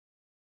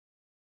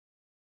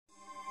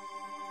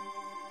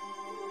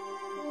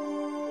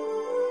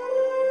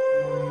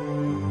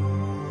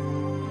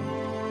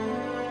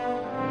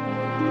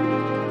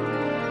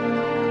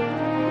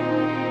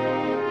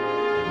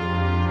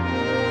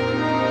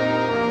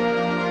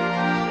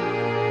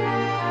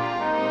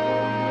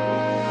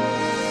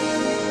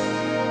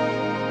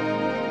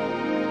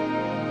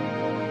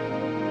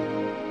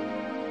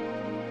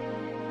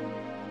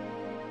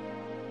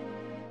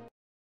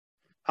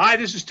Hi,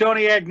 this is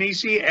Tony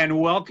Agnesi, and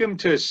welcome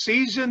to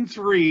Season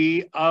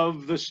 3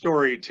 of The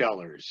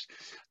Storytellers.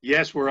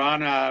 Yes,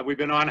 we've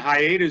been on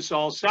hiatus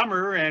all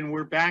summer, and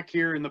we're back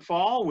here in the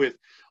fall with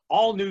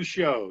all new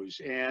shows.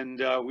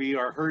 And we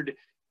are heard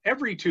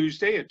every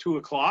Tuesday at 2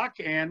 o'clock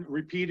and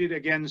repeated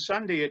again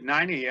Sunday at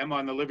 9 a.m.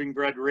 on the Living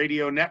Bread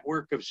Radio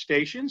network of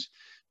stations.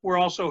 We're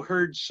also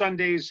heard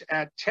Sundays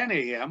at 10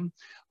 a.m.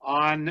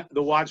 on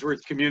the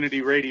Wadsworth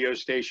Community Radio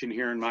Station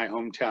here in my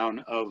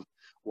hometown of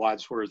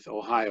Wadsworth,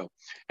 Ohio.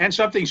 And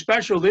something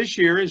special this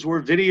year is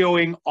we're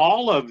videoing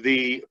all of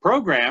the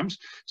programs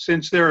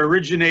since they're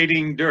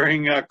originating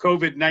during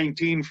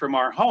COVID-19 from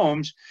our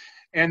homes.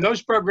 And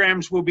those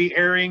programs will be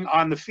airing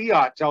on the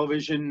Fiat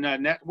Television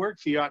Network,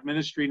 Fiat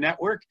Ministry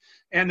Network,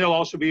 and they'll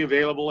also be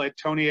available at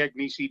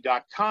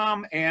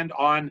TonyAgnesi.com and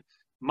on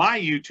my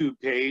YouTube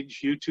page,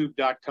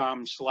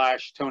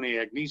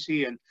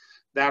 youtube.com/TonyAgnesi, and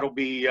that'll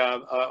be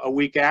a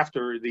week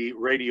after the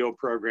radio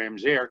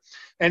programs air.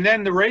 And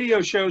then the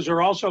radio shows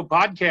are also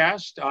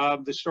podcast.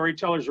 The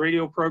Storytellers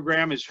radio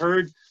program is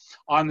heard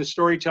on the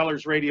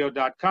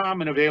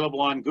storytellersradio.com and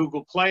available on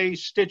Google Play,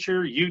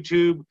 Stitcher,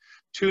 YouTube,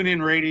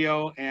 TuneIn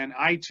Radio, and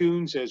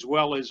iTunes, as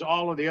well as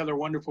all of the other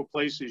wonderful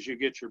places you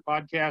get your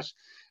podcasts.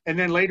 And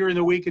then later in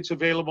the week, it's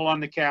available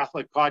on the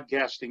Catholic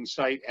podcasting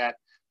site at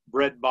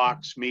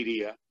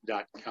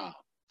breadboxmedia.com.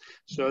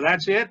 So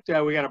that's it.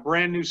 We got a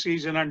brand new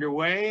season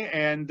underway,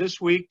 and this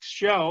week's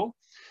show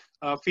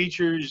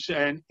features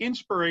an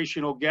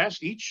inspirational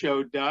guest. Each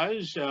show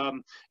does,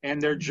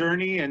 and their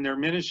journey and their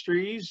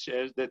ministries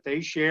that they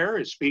share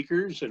as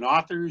speakers and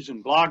authors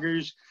and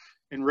bloggers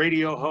and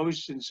radio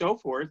hosts and so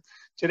forth.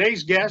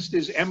 Today's guest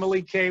is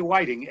Emily K.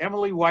 Whiting.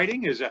 Emily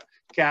Whiting is a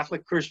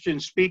Catholic Christian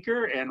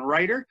speaker and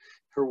writer.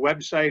 Her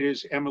website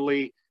is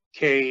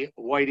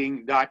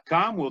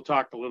emilykWhiting.com. We'll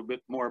talk a little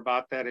bit more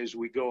about that as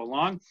we go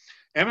along.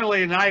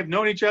 Emily and I have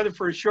known each other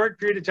for a short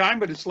period of time,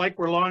 but it's like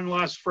we're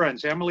long-lost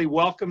friends. Emily,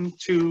 welcome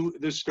to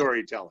the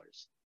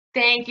Storytellers.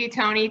 Thank you,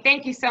 Tony.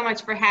 Thank you so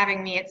much for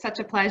having me. It's such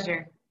a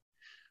pleasure.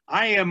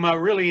 I am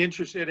really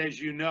interested, as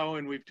you know,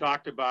 and we've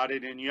talked about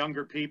it, in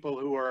younger people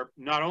who are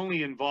not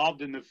only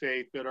involved in the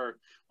faith, but are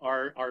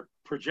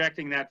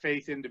projecting that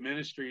faith into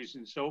ministries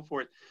and so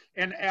forth.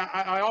 And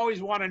I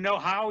always want to know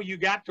how you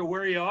got to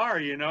where you are,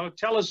 you know.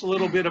 Tell us a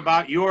little bit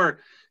about your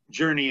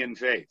journey in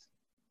faith.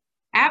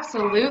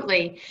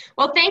 Absolutely.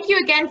 Well, thank you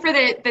again for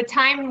the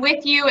time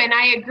with you. And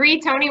I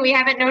agree, Tony, we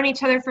haven't known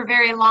each other for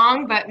very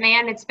long, but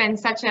man, it's been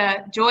such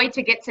a joy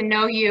to get to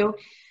know you.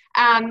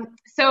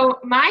 So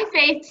my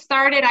faith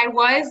started, I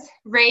was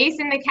raised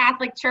in the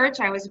Catholic Church.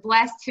 I was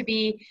blessed to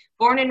be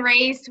born and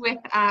raised with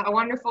a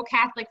wonderful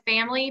Catholic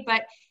family,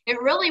 but it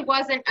really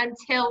wasn't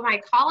until my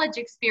college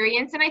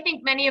experience, and I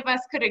think many of us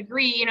could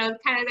agree, you know,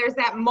 kind of there's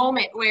that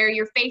moment where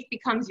your faith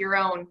becomes your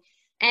own.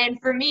 And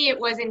for me, it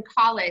was in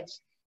college.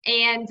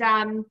 And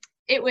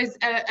it was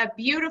a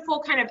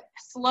beautiful kind of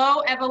slow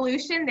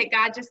evolution that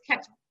God just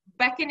kept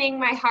beckoning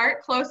my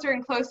heart closer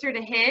and closer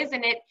to his.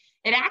 And it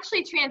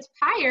actually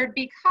transpired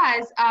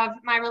because of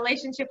my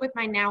relationship with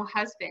my now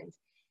husband.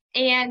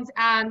 And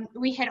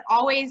we had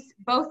always,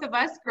 both of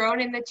us,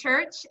 grown in the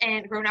church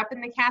and grown up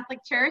in the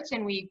Catholic Church,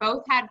 and we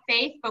both had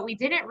faith, but we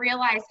didn't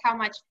realize how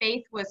much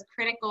faith was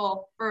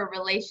critical for a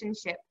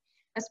relationship,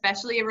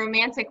 especially a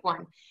romantic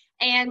one.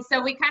 And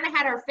so we kind of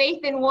had our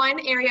faith in one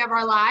area of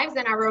our lives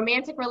and our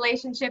romantic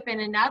relationship in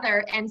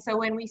another. And so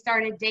when we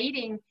started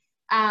dating,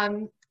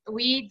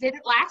 we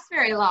didn't last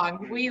very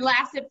long. We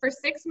lasted for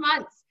 6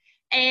 months.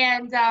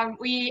 And I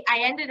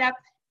ended up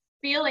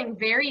feeling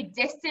very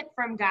distant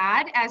from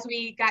God as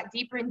we got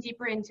deeper and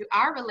deeper into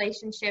our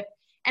relationship.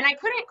 And I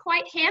couldn't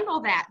quite handle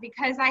that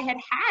because I had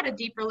had a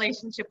deep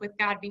relationship with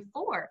God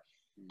before.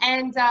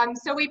 And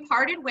so we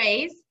parted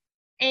ways.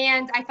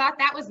 And I thought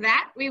that was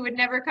that. We would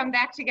never come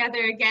back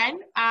together again,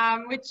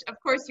 which, of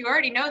course, you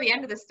already know the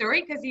end of the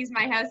story because he's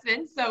my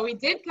husband. So we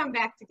did come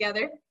back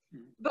together.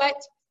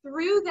 But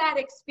through that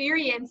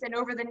experience and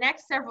over the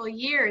next several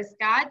years,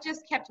 God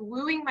just kept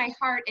wooing my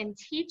heart and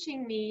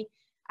teaching me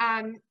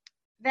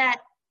that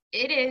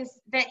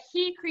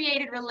he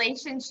created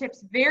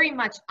relationships very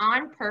much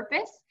on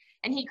purpose.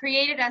 And he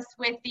created us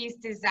with these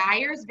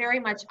desires very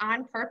much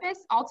on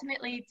purpose,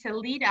 ultimately to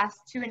lead us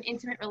to an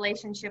intimate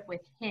relationship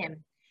with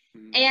him.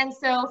 And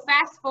so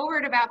fast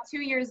forward about 2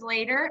 years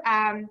later,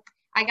 I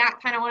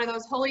got kind of one of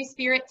those Holy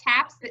Spirit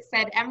taps that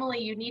said, Emily,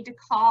 you need to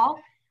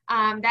call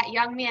that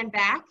young man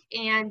back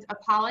and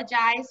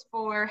apologize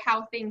for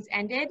how things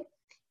ended.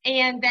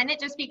 And then it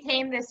just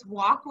became this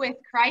walk with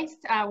Christ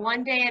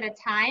one day at a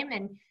time.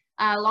 And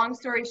long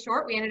story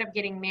short, we ended up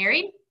getting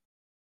married.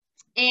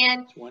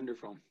 And it's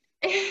wonderful.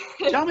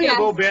 Tell me a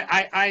little bit.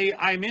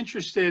 I'm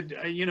interested,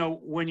 you know,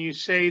 when you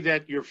say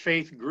that your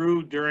faith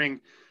grew during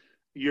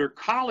your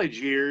college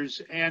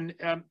years, and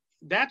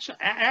that's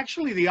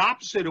actually the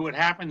opposite of what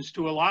happens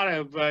to a lot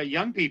of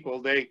young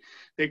people. They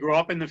grow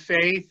up in the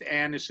faith,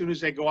 and as soon as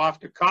they go off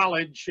to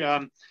college,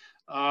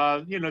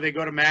 you know, they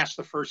go to Mass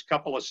the first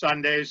couple of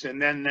Sundays,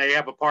 and then they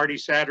have a party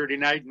Saturday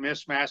night and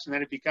miss Mass, and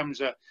then it becomes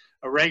a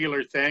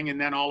regular thing,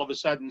 and then all of a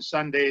sudden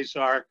Sundays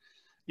are,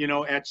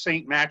 at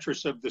St.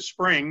 Mattress of the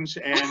Springs,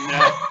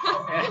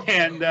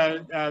 and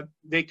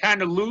they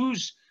kind of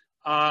lose,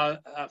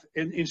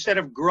 instead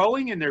of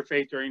growing in their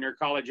faith during their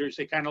college years,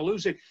 they kind of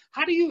lose it.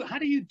 How do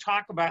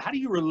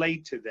you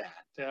relate to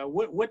that?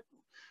 What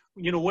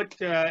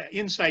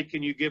insight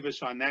can you give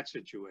us on that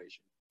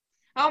situation?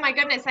 Oh my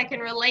goodness, I can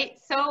relate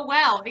so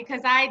well,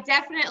 because I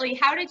definitely,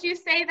 how did you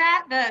say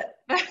that?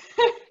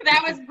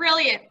 That was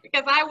brilliant,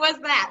 because I was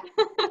that.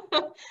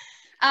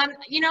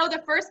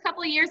 The first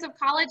couple of years of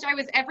college, I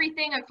was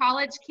everything a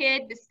college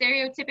kid, the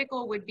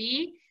stereotypical would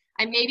be.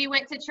 I maybe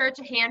went to church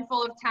a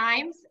handful of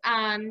times.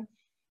 And,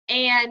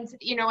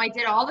 I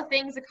did all the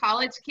things a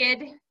college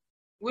kid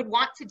would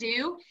want to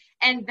do.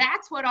 And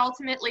that's what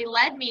ultimately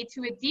led me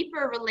to a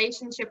deeper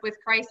relationship with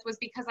Christ, was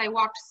because I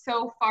walked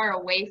so far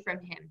away from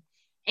him.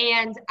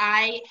 And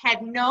I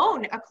had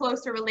known a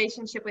closer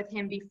relationship with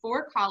him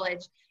before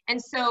college.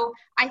 And so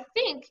I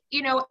think,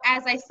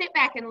 as I sit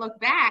back and look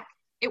back,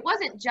 it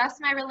wasn't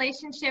just my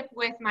relationship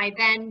with my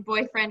then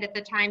boyfriend at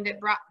the time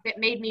that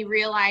made me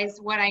realize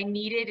what I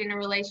needed in a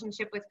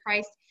relationship with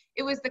Christ.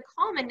 It was the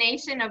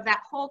culmination of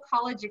that whole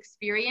college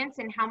experience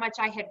and how much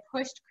I had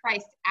pushed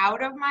Christ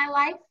out of my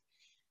life.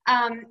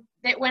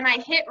 That when I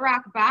hit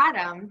rock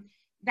bottom,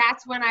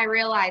 that's when I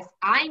realized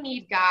I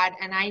need God,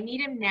 and I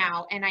need him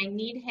now, and I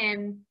need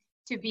him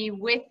to be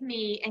with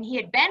me. And he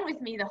had been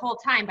with me the whole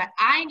time, but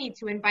I need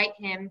to invite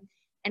him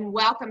and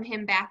welcome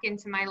him back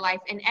into my life,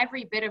 in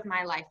every bit of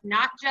my life,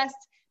 not just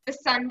the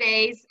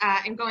Sundays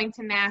and going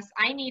to mass.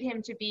 I need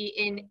him to be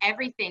in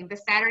everything. The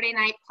Saturday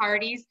night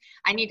parties,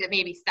 I need to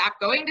maybe stop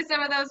going to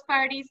some of those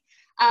parties,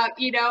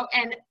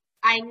 and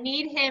I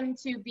need him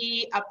to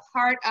be a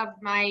part of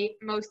my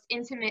most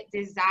intimate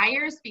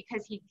desires,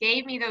 because he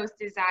gave me those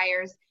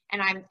desires,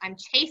 and I'm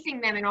chasing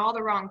them in all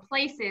the wrong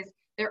places.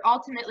 They're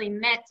ultimately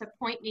meant to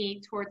point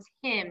me towards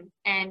him,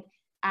 and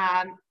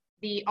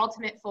the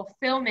ultimate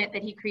fulfillment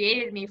that he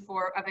created me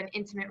for, of an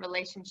intimate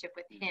relationship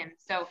with him.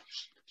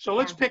 So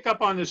let's pick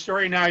up on the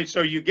story now.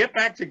 So you get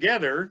back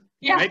together,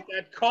 you make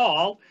that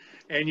call,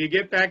 and you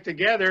get back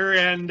together,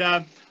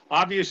 and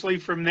obviously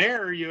from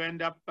there you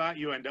end up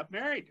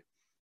married.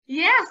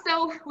 Yeah,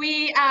 so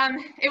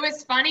it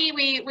was funny.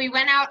 We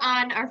went out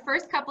on our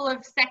first couple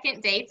of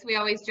second dates. We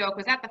always joke,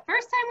 was that the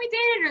first time we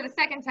dated or the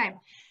second time?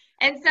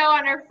 And so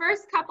on our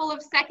first couple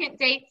of second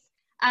dates,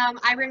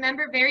 I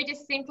remember very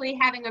distinctly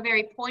having a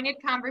very pointed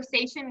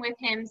conversation with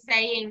him,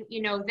 saying,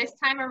 this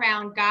time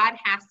around, God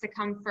has to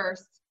come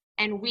first,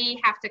 and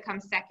we have to come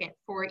second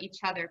for each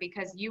other,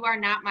 because you are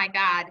not my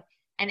God.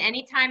 And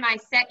anytime I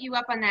set you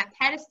up on that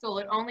pedestal,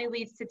 it only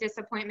leads to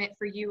disappointment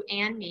for you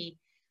and me.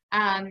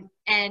 And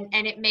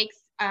it makes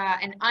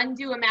an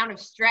undue amount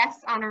of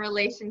stress on a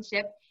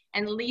relationship,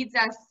 and leads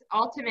us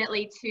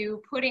ultimately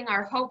to putting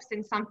our hopes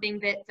in something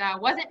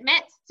that wasn't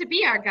meant to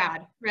be our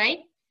God, right?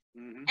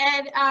 Mm-hmm.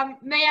 And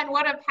man,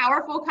 what a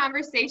powerful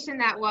conversation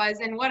that was,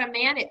 and what a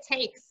man it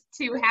takes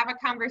to have a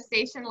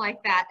conversation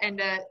like that, and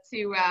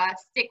to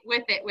stick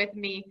with it with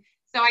me.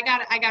 So I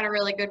got a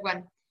really good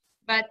one.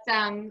 But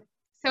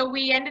so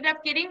we ended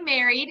up getting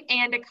married,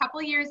 and a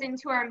couple years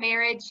into our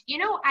marriage,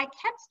 I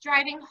kept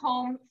driving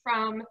home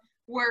from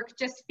work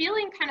just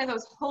feeling kind of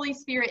those Holy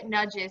Spirit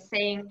nudges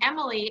saying,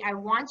 Emily, I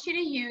want you to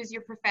use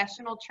your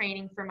professional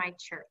training for my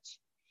church.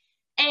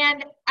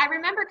 And I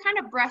remember kind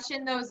of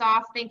brushing those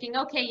off, thinking,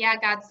 okay, yeah,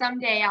 God,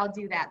 someday I'll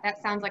do that.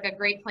 That sounds like a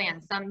great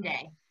plan,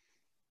 someday.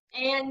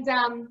 And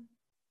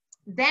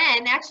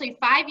then actually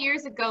 5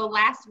 years ago,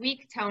 last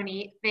week,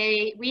 Tony,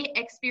 we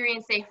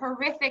experienced a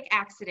horrific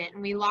accident,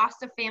 and we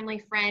lost a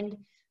family friend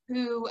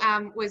who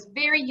was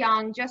very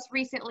young, just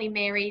recently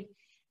married.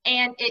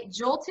 And it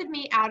jolted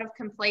me out of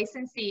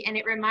complacency, and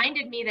it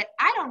reminded me that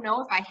I don't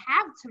know if I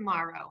have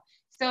tomorrow.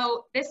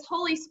 So this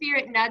Holy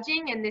Spirit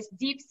nudging and this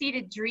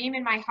deep-seated dream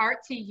in my heart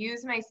to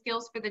use my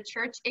skills for the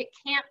church, it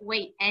can't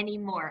wait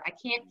anymore. I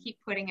can't keep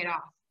putting it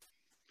off.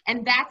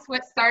 And that's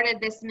what started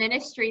this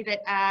ministry that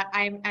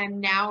I'm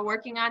now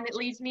working on, that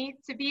leads me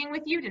to being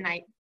with you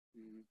tonight.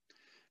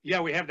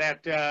 Yeah, we have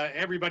that.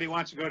 Everybody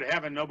wants to go to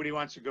heaven. Nobody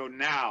wants to go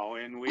now.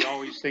 And we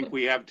always think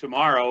we have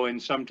tomorrow.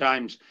 And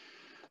sometimes,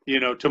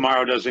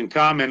 tomorrow doesn't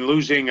come. And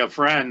losing a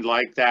friend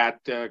like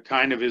that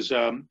kind of is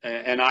an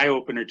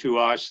eye-opener to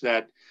us,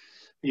 that,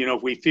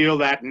 if we feel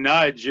that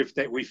nudge,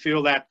 we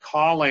feel that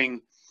calling,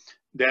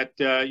 that,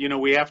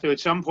 we have to at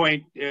some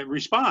point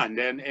respond.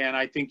 And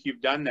I think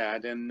you've done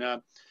that. And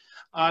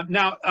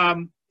now,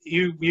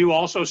 you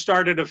also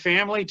started a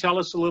family. Tell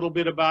us a little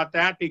bit about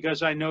that,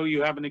 because I know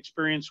you have an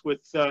experience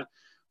with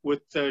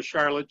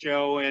Charlotte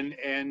Joe,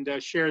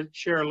 and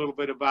share a little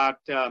bit about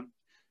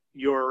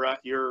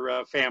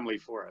your family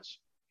for us.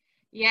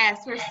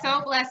 Yes, we're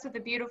so blessed with a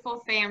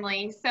beautiful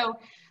family. So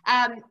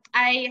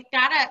I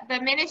got the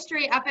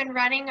ministry up and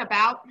running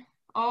about,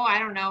 I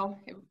don't know,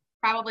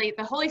 probably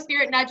the Holy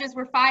Spirit nudges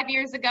were 5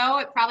 years ago.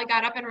 It probably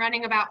got up and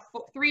running about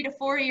 3 to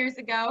 4 years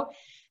ago.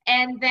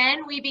 And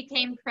then we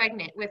became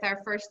pregnant with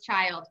our first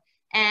child,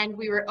 and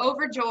we were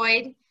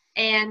overjoyed,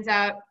 and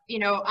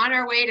on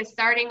our way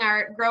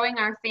to growing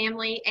our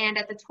family. And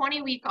at the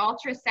 20-week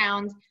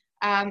ultrasound,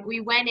 We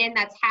went in,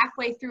 that's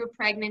halfway through a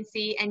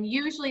pregnancy, and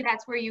usually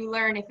that's where you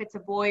learn if it's a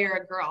boy or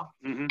a girl.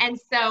 Mm-hmm. And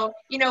so,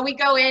 you know, we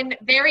go in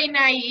very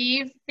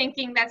naive,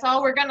 thinking that's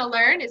all we're going to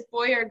learn is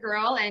boy or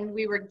girl, and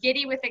we were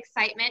giddy with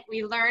excitement.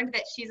 We learned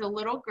that she's a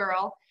little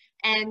girl.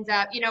 And,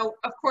 you know,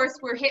 of course,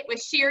 we're hit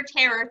with sheer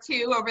terror,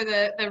 too, over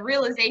the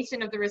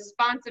realization of the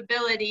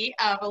responsibility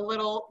of a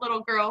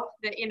little girl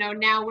that, you know,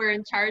 now we're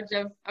in charge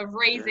of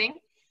raising.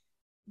 Sure.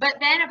 But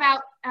then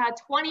about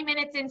 20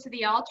 minutes into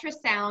the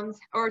ultrasound,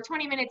 or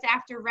 20 minutes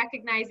after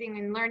recognizing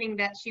and learning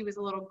that she was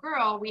a little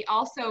girl, we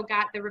also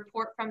got the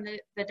report from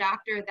the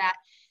doctor that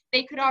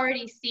they could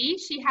already see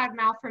she had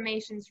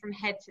malformations from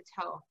head to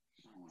toe.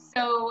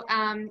 So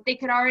they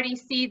could already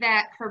see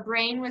that her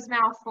brain was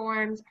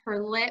malformed,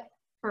 her lip,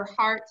 her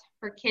heart,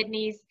 her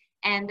kidneys,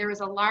 and there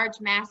was a large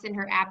mass in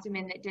her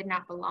abdomen that did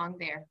not belong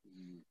there.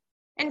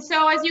 And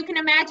so, as you can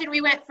imagine, we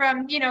went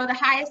from, you know, the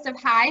highest of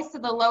highs to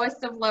the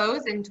lowest of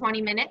lows in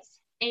 20 minutes.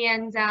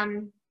 And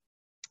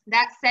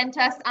that sent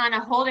us on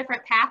a whole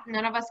different path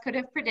none of us could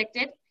have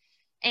predicted.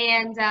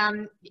 And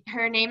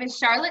her name is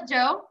Charlotte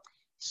Joe.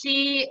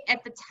 She,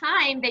 at the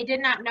time, they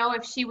did not know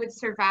if she would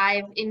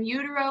survive in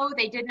utero.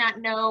 They did not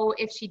know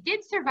if she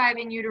did survive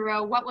in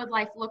utero, what would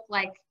life look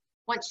like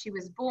once she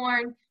was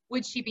born.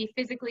 Would she be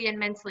physically and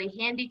mentally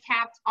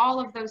handicapped? All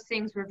of those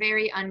things were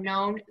very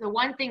unknown. The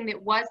one thing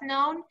that was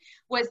known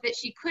was that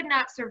she could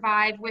not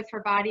survive with her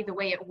body the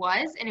way it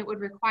was, and it would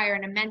require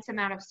an immense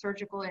amount of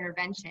surgical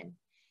intervention.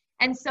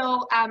 And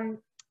so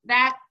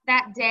that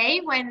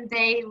day when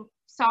they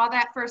saw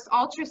that first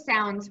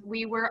ultrasound,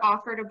 we were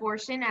offered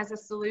abortion as a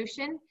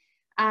solution.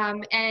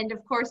 And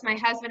of course, my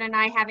husband and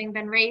I, having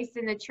been raised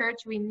in the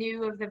church, we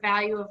knew of the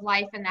value of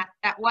life, and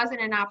that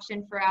wasn't an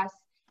option for us.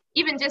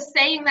 Even just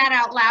saying that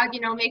out loud,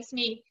 you know, makes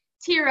me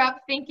tear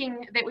up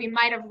thinking that we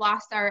might have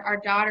lost our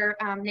daughter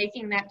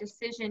making that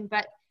decision.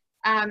 But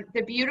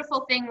the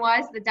beautiful thing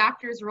was the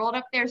doctors rolled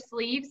up their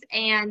sleeves,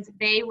 and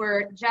they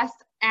were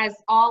just as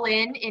all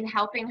in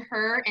helping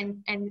her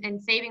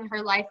and saving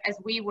her life as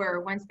we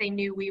were once they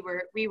knew we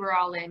were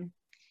all in.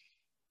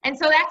 And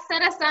so that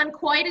set us on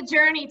quite a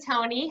journey,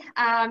 Tony.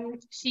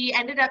 She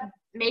ended up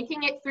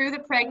making it through the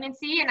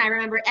pregnancy, and I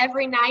remember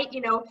every night,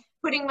 you know,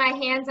 putting my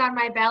hands on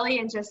my belly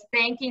and just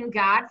thanking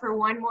God for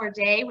one more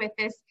day with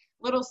this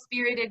little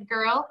spirited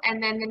girl.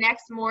 And then the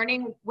next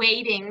morning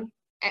waiting,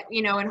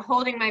 you know, and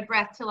holding my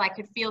breath till I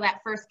could feel that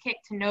first kick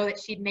to know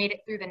that she'd made it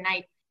through the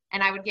night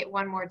and I would get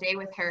one more day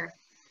with her.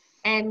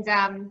 And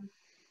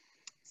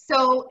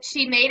so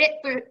she made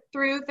it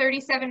through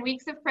 37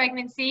 weeks of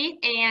pregnancy.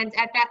 And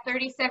at that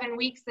 37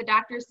 weeks, the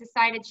doctors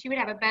decided she would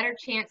have a better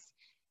chance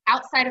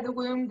outside of the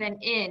womb than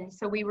in.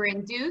 So we were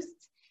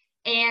induced.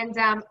 And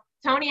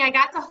Tony, I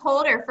got to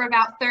hold her for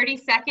about 30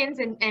 seconds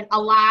and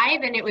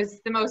alive, and it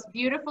was the most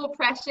beautiful,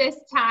 precious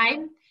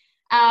time.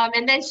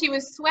 And then she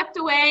was swept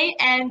away,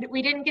 and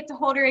we didn't get to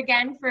hold her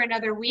again for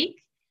another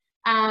week.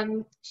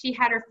 She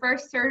had her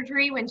first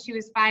surgery when she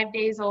was 5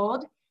 days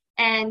old,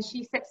 and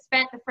she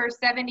spent the first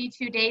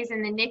 72 days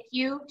in the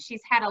NICU.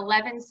 She's had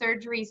 11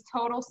 surgeries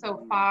total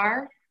so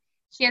far.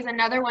 She has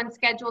another one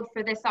scheduled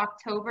for this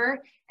October,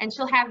 and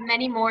she'll have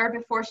many more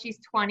before she's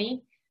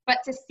 20. But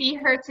to see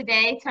her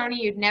today,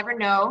 Tony, you'd never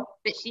know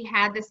that she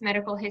had this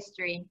medical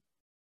history.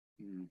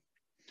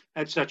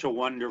 That's such a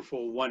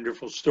wonderful,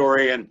 wonderful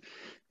story,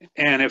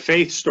 and a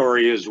faith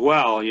story as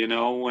well. You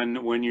know,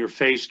 when you're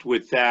faced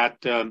with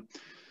that,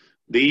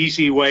 the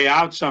easy way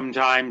out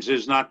sometimes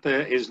is not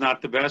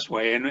the best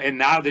way. And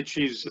now that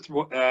she's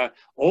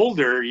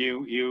older,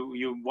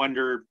 you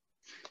wonder,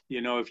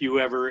 you know, if you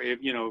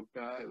know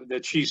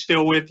that she's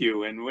still with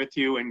you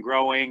and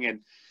growing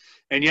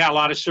and yeah, a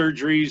lot of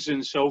surgeries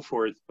and so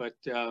forth, but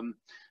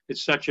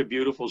it's such a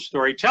beautiful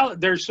story.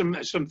 There's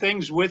some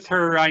things with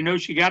her. I know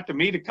she got to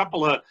meet a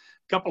couple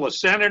of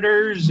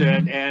senators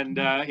and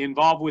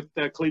involved with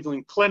the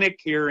Cleveland Clinic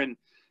here in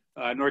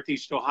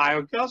Northeast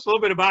Ohio. Tell us a little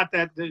bit about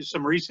that. There's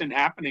some recent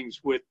happenings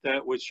with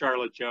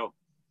Charlotte Joe.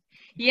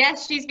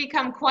 Yes, she's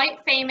become quite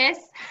famous.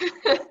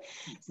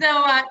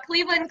 So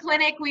Cleveland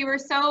Clinic, we were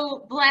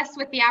so blessed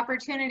with the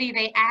opportunity.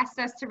 They asked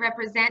us to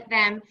represent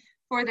them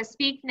for the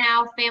Speak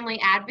Now Family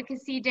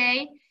Advocacy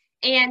Day.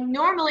 And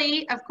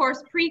normally, of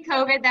course,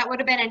 pre-COVID, that would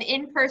have been an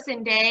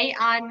in-person day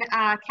on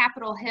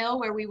Capitol Hill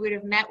where we would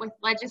have met with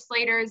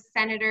legislators,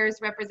 senators,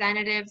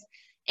 representatives,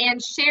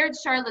 and shared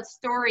Charlotte's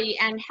story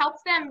and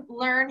helped them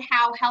learn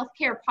how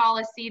healthcare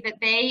policy that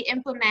they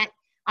implement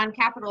on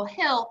Capitol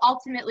Hill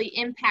ultimately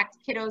impact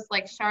kiddos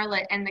like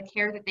Charlotte and the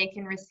care that they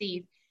can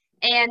receive.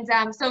 And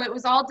so it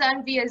was all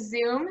done via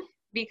Zoom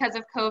because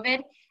of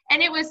COVID.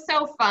 And it was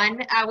so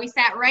fun. We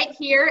sat right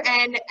here,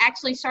 and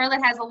actually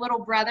Charlotte has a little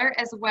brother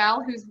as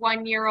well who's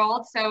 1 year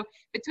old. So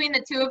between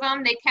the two of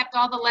them, they kept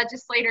all the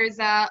legislators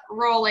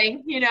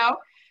rolling, you know.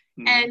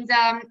 And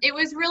it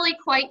was really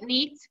quite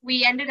neat.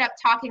 We ended up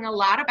talking a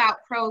lot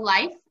about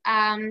pro-life,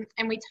 and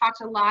we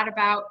talked a lot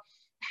about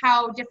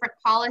how different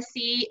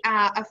policy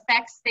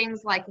affects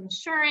things like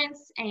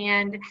insurance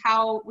and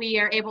how we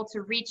are able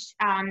to reach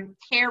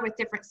care with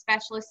different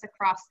specialists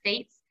across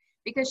states.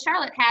 because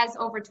Charlotte has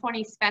over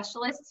 20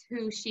 specialists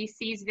who she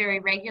sees very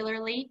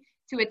regularly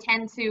to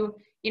attend to,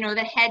 you know,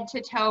 the head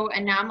to toe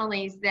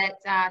anomalies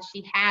that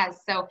she has.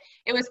 So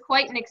it was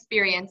quite an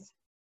experience.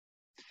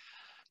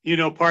 You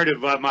know, part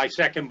of my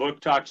second book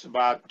talks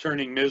about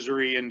turning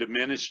misery into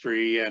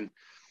ministry, and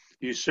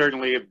you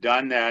certainly have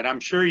done that.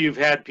 I'm sure you've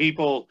had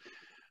people,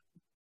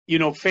 you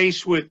know,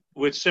 faced with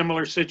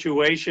similar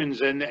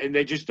situations, and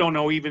they just don't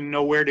even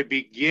know where to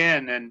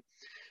begin. And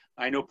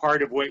I know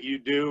part of what you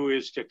do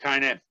is to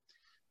kind of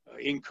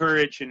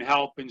encourage and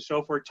help and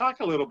so forth. Talk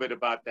a little bit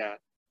about that.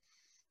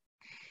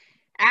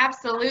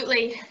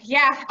 Absolutely.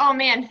 Yeah. Oh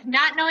man,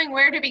 not knowing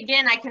where to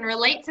begin, I can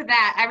relate to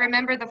that. I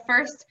remember the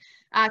first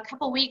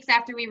couple weeks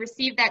after we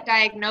received that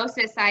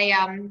diagnosis,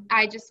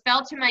 I just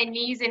fell to my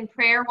knees in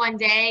prayer one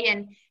day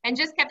and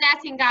just kept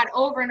asking God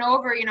over and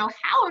over, you know,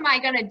 how am I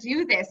going to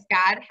do this,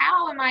 God?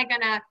 How am I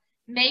going to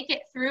make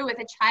it through with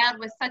a child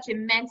with such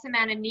immense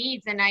amount of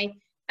needs? And I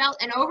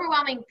felt an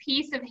overwhelming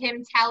peace of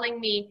him telling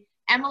me,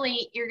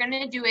 Emily, you're going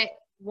to do it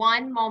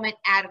one moment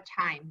at a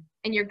time,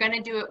 and you're going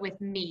to do it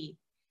with me.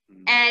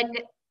 And,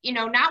 you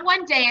know, not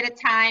one day at a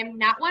time,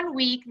 not 1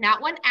 week,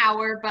 not 1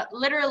 hour, but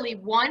literally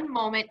one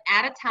moment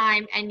at a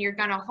time. And you're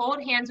going to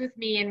hold hands with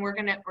me, and we're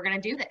going to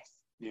do this.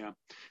 Yeah.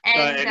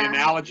 And, an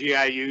analogy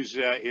I use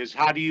is,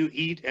 how do you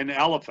eat an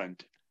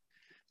elephant?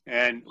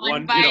 And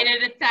one bite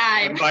at a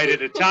time. One bite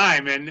at a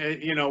time.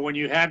 And, you know, when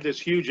you have this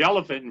huge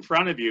elephant in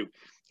front of you,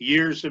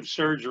 years of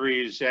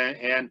surgeries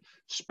and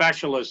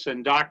specialists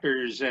and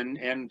doctors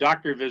and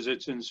doctor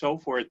visits and so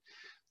forth,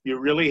 you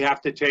really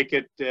have to take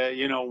it,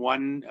 you know,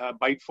 one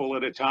biteful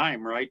at a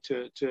time, right?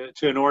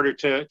 In order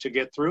to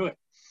get through it.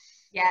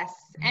 Yes.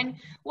 And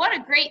what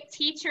a great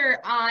teacher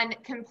on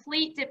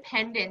complete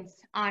dependence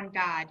on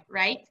God,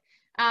 right?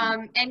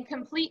 And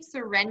complete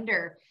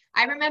surrender.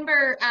 I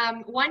remember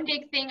one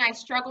big thing I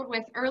struggled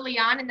with early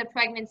on in the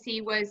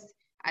pregnancy was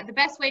the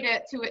best way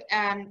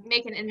to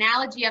make an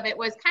analogy of it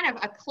was kind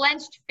of a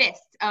clenched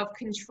fist of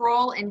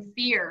control and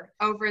fear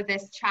over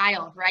this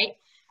child, right?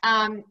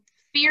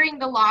 Fearing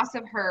the loss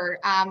of her,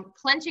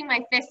 clenching my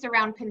fist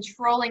around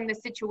controlling the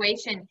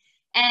situation.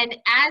 And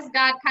as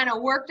God kind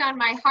of worked on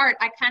my heart,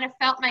 I kind of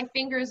felt my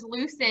fingers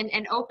loosen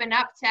and open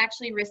up to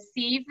actually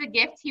receive the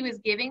gift he was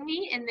giving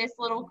me in this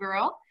little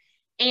girl,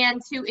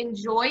 and to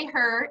enjoy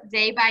her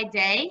day by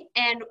day.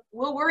 And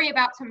we'll worry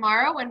about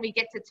tomorrow when we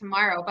get to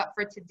tomorrow. But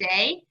for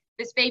today,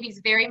 this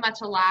baby's very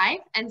much alive.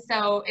 And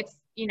so it's,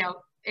 you know,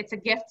 it's a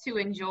gift to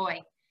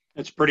enjoy.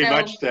 That's pretty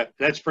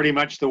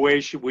much the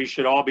way we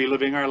should all be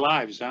living our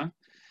lives, huh?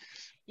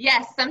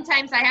 Yes,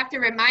 sometimes I have to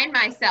remind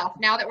myself,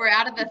 now that we're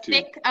out of the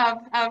thick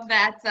of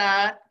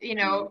that, you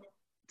know,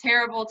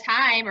 terrible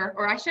time,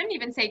 or I shouldn't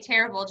even say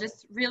terrible,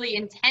 just really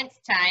intense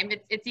time.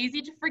 It's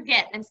easy to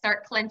forget and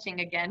start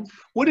clenching again.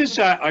 What is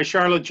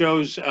Charlotte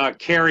Joe's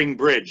Caring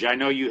Bridge? I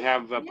know you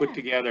have put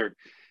together.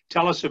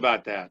 Tell us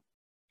about that.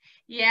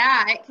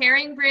 Yeah, at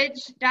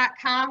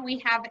caringbridge.com,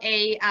 we have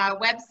a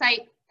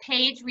website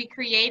page we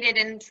created,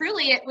 and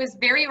truly it was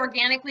very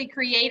organically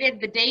created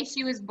the day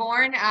she was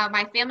born.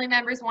 My family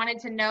members wanted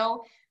to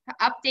know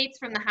updates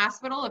from the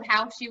hospital of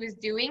how she was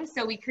doing,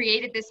 so we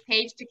created this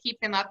page to keep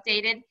them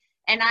updated.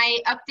 And I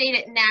update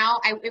it now.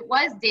 It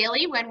was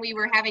daily when we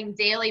were having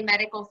daily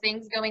medical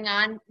things going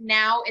on.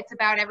 Now it's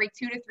about every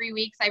 2 to 3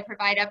 weeks I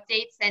provide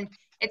updates, and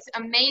it's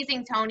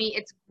amazing, Tony.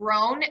 It's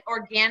grown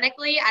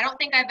organically. I don't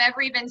think I've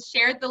ever even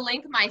shared the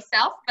link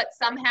myself, but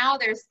somehow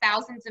there's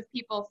thousands of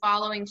people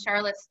following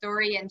Charlotte's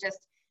story and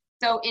just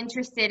so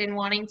interested in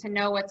wanting to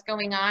know what's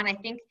going on. I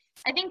think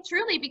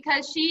truly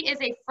because she is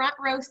a front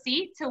row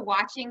seat to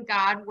watching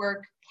God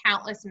work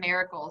countless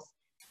miracles.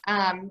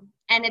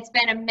 And it's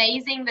been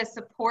amazing, the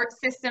support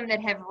system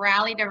that have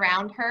rallied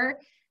around her.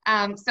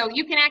 So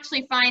you can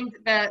actually find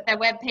the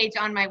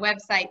webpage on my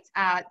website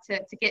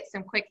to get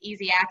some quick,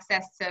 easy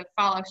access to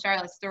follow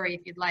Charlotte's story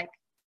if you'd like.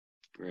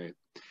 Great.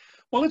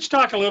 Well, let's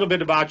talk a little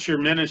bit about your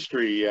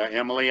ministry,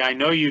 Emily. I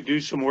know you do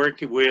some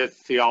work with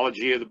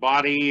Theology of the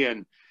Body,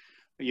 and,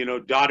 you know,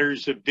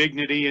 Daughters of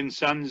Dignity and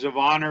Sons of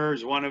Honor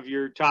is one of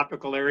your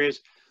topical areas.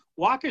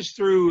 Walk us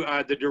through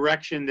the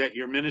direction that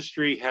your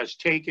ministry has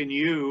taken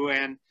you,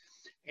 and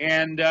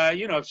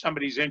you know, if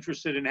somebody's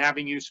interested in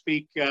having you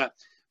speak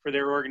for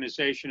their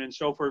organization and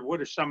so forth, what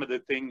are some of the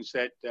things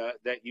that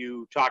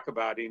you talk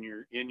about in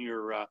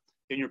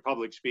your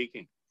public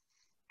speaking?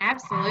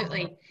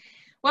 Absolutely.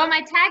 Well,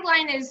 my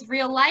tagline is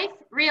real life,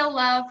 real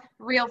love,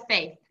 real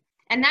faith.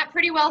 And that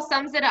pretty well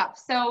sums it up.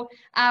 So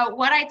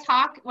what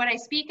I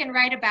speak and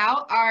write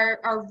about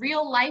are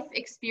real life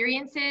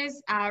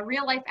experiences,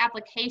 real life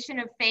application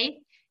of faith,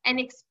 and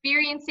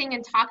experiencing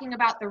and talking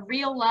about the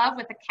real love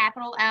with a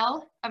capital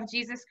L of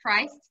Jesus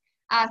Christ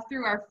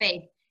through our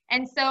faith.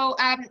 And so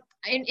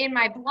in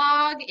my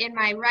blog, in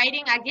my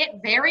writing, I get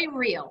very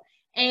real.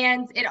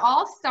 And it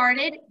all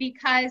started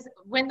because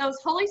when those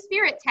Holy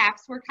Spirit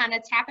taps were kind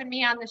of tapping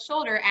me on the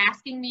shoulder,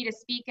 asking me to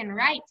speak and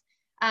write,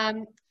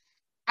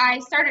 I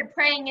started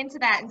praying into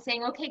that and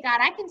saying, okay,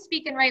 God, I can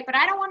speak and write, but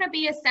I don't want to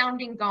be a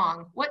sounding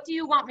gong. What do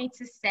you want me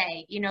to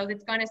say, you know,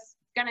 that's going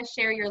to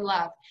share your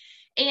love?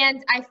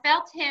 And I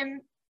felt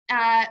him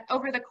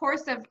over the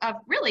course of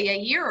really a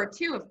year or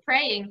two of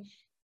praying,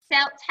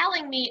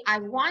 telling me, I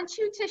want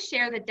you to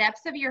share the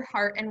depths of your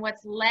heart and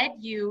what's led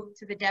you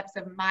to the depths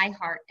of my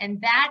heart. And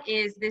that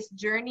is this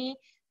journey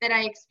that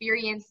I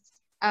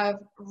experienced of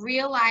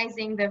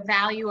realizing the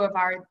value of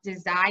our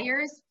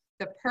desires,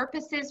 the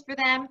purposes for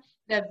them,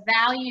 the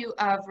value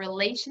of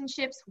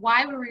relationships,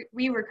 why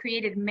we were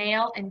created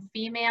male and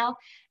female,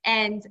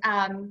 and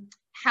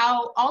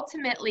how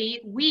ultimately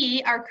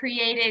we are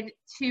created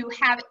to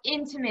have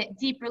intimate,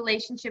 deep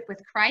relationship with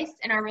Christ,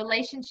 and our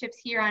relationships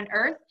here on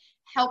earth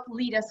help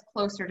lead us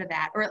closer to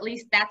that, or at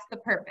least that's the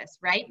purpose,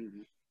 right?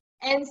 Mm-hmm.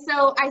 And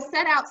so I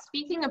set out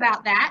speaking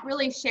about that,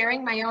 really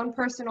sharing my own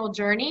personal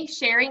journey,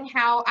 sharing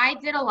how I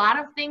did a lot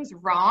of things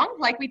wrong.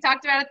 Like we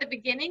talked about at the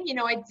beginning, you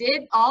know, I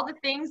did all the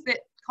things that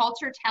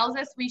culture tells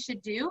us we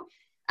should do.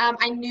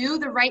 I knew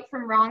the right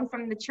from wrong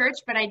from the church,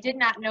 but I did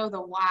not know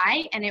the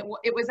why. And it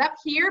was up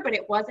here, but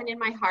it wasn't in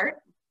my heart.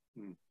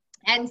 Mm.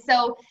 And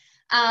so,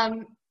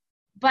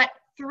 but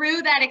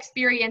through that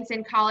experience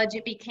in college,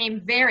 it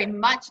became very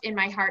much in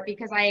my heart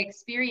because I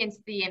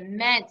experienced the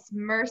immense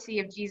mercy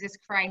of Jesus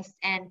Christ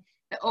and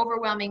the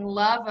overwhelming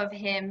love of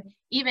him,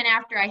 even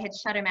after I had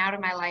shut him out of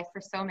my life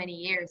for so many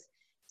years.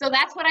 So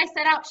that's what I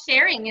set out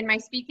sharing in my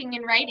speaking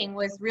and writing,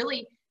 was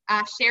really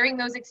sharing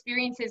those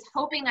experiences,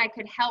 hoping I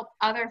could help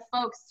other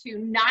folks to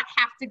not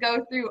have to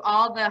go through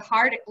all the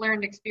hard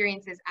learned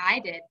experiences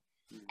I did.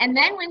 And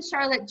then when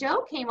Charlotte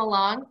Joe came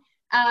along,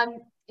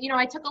 you know,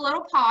 I took a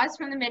little pause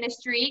from the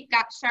ministry,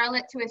 got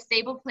Charlotte to a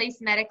stable place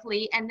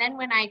medically. And then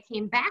when I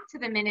came back to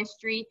the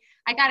ministry,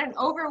 I got an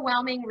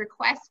overwhelming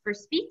request for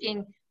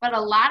speaking, but a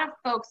lot of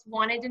folks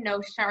wanted to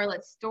know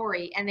Charlotte's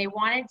story, and they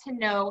wanted to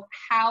know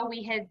how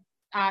we had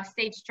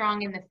stayed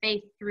strong in the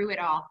faith through it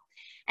all.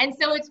 And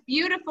so it's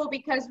beautiful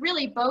because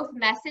really both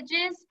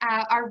messages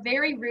are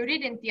very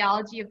rooted in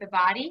theology of the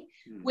body,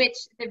 which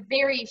the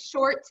very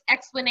short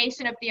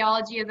explanation of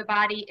theology of the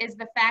body is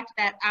the fact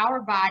that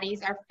our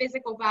bodies, our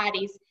physical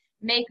bodies,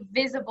 make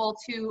visible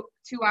to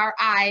our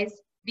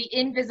eyes the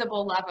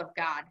invisible love of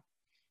God.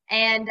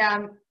 And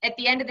at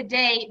the end of the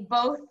day,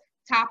 both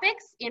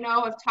topics, you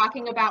know, of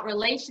talking about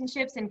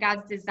relationships and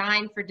God's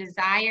design for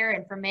desire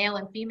and for male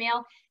and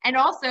female, and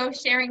also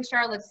sharing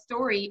Charlotte's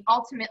story,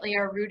 ultimately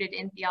are rooted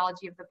in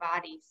theology of the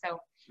body.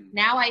 So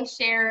now I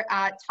share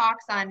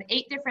talks on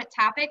 8 different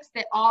topics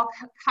that all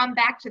come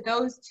back to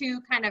those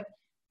 2 kind of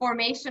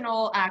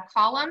formational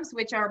columns,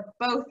 which are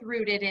both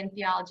rooted in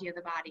theology of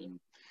the body.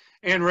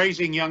 And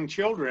raising young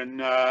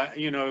children,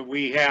 you know,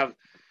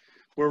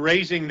 we're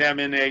raising them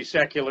in a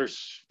secular,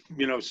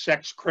 you know,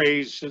 sex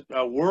crazed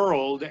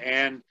world,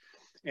 and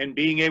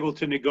being able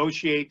to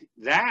negotiate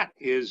that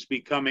is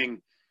becoming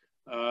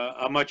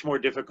a much more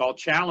difficult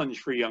challenge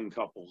for young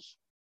couples.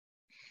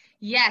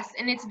 Yes,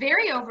 and it's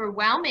very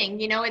overwhelming.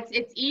 You know,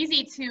 it's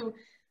easy to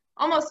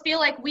almost feel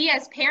like we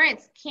as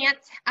parents can't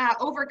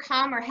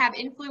overcome or have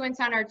influence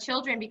on our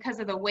children because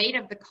of the weight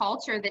of the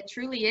culture that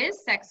truly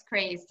is sex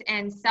crazed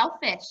and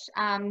selfish.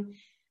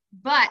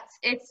 But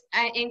it's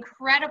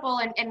incredible.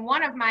 And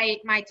one of my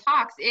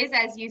talks is,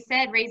 as you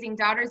said, raising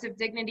daughters of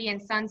dignity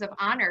and sons of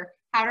honor,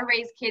 how to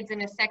raise kids in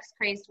a sex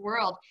crazed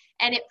world.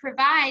 And it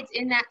provides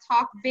in that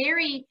talk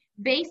very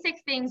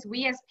basic things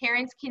we as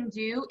parents can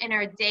do in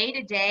our day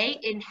to day,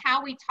 in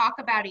how we talk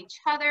about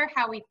each other,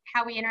 how we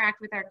interact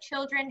with our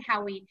children,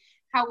 how we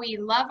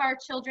love our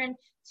children,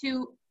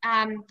 to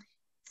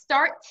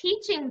start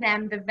teaching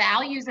them the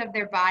values of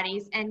their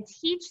bodies and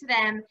teach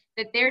them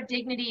that their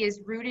dignity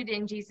is rooted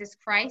in Jesus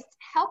Christ.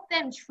 Help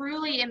them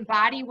truly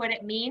embody what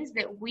it means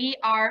that we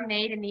are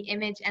made in the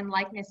image and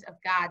likeness of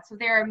God. So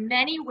there are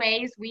many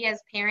ways we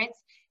as parents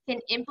can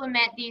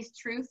implement these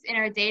truths in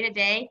our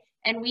day-to-day,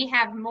 and we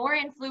have more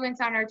influence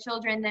on our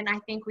children than I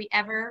think we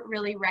ever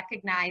really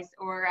recognize,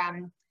 or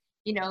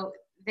you know,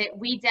 that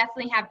we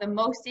definitely have the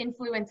most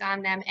influence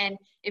on them. And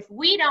if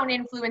we don't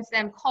influence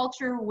them,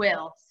 culture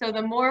will. So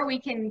the more we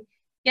can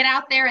get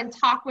out there and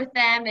talk with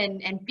them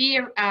and be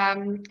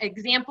an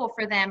example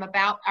for them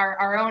about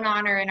our own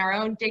honor and our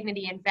own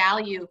dignity and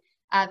value,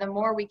 the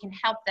more we can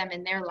help them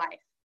in their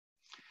life.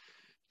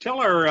 Tell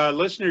our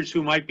listeners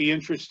who might be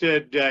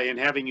interested in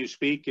having you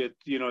speak at,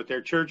 you know, at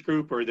their church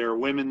group or their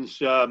women's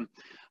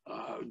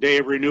day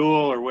of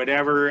renewal or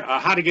whatever,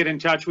 how to get in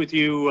touch with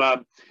you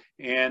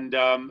and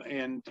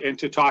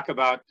to talk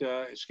about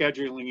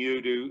scheduling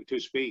you to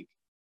speak.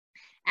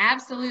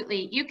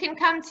 Absolutely. You can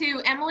come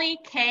to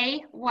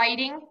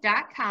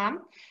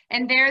emilykWhiting.com,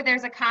 and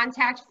there's a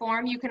contact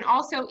form. You can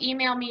also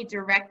email me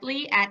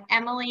directly at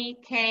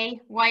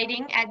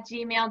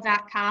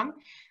emilykWhiting@gmail.com.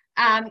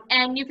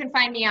 And you can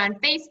find me on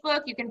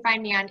Facebook. You can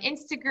find me on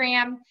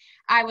Instagram.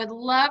 I would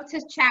love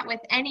to chat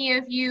with any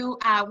of you,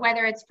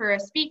 whether it's for a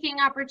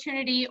speaking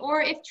opportunity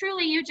or if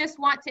truly you just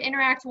want to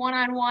interact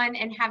one-on-one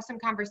and have some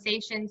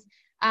conversations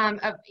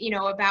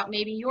about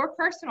maybe your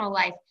personal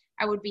life.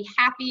 I would be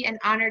happy and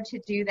honored to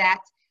do that.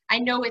 I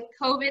know with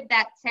COVID,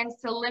 that tends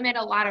to limit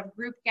a lot of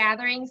group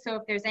gatherings. So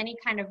if there's any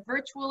kind of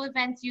virtual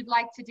events you'd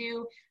like to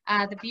do,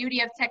 the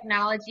beauty of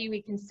technology,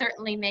 we can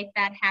certainly make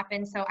that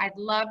happen. So I'd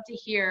love to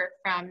hear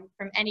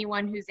from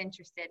anyone who's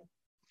interested.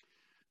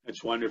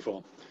 That's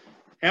wonderful.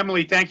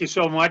 Emily, thank you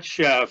so much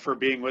for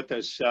being with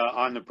us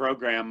on the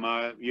program.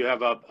 You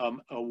have a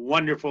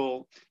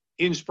wonderful,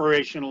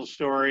 inspirational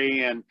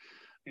story,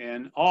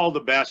 and all the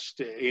best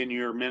in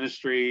your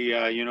ministry.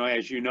 You know,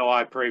 as you know,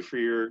 I pray for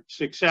your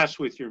success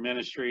with your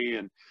ministry,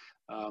 and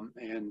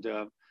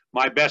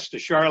my best to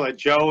Charlotte,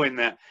 Joe, and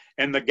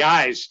the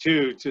guys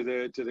too, to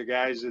the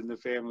guys in the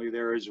family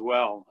there as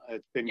well.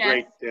 It's been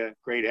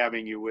great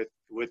having you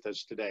with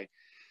us today.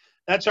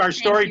 That's our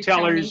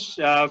storytellers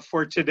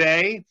for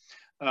today.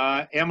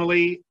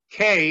 Emily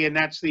K, and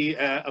that's the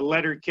a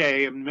letter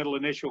K, a middle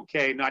initial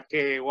K, not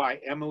K-A-Y.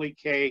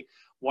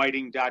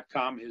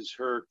 EmilyKWhiting.com is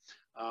her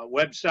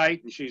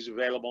website, and she's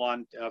available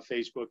on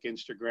Facebook,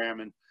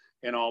 Instagram,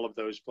 and all of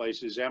those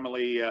places.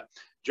 Emily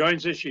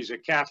joins us. She's a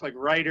Catholic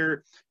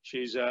writer.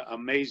 She's an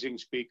amazing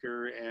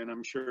speaker, and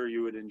I'm sure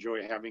you would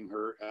enjoy having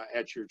her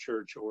at your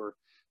church or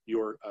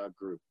your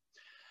group.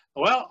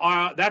 Well,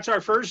 that's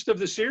our first of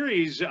the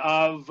series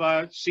of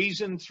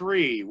season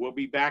 3. We'll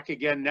be back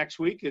again next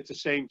week at the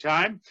same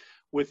time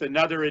with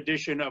another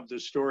edition of the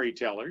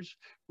Storytellers.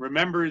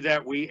 Remember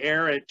that we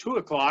air at 2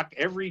 o'clock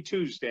every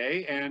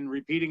Tuesday and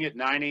repeating at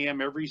 9 a.m.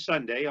 every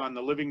Sunday on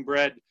the Living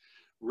Bread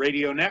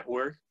Radio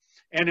Network.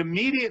 And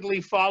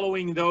immediately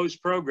following those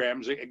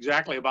programs,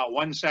 exactly about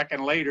 1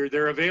 second later,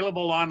 they're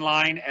available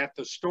online at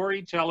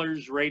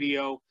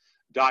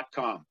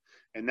thestorytellersradio.com.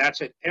 And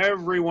that's at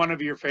every one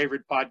of your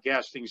favorite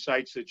podcasting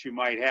sites that you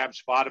might have: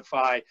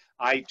 Spotify,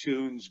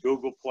 iTunes,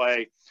 Google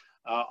Play,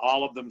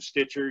 all of them,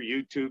 Stitcher,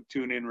 YouTube,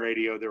 TuneIn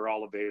Radio, they're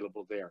all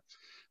available there.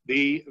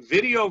 The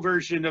video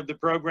version of the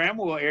program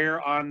will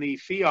air on the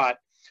Fiat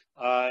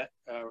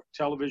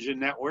television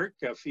network,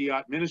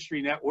 Fiat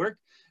Ministry Network,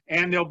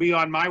 and they'll be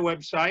on my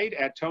website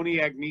at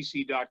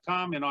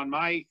TonyAgnesi.com and on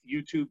my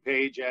YouTube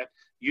page at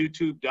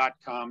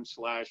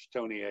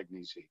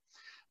youtube.com/TonyAgnesi.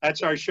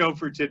 That's our show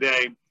for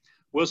today.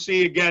 We'll see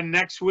you again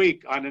next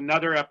week on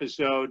another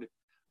episode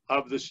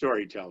of The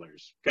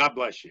Storytellers. God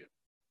bless you.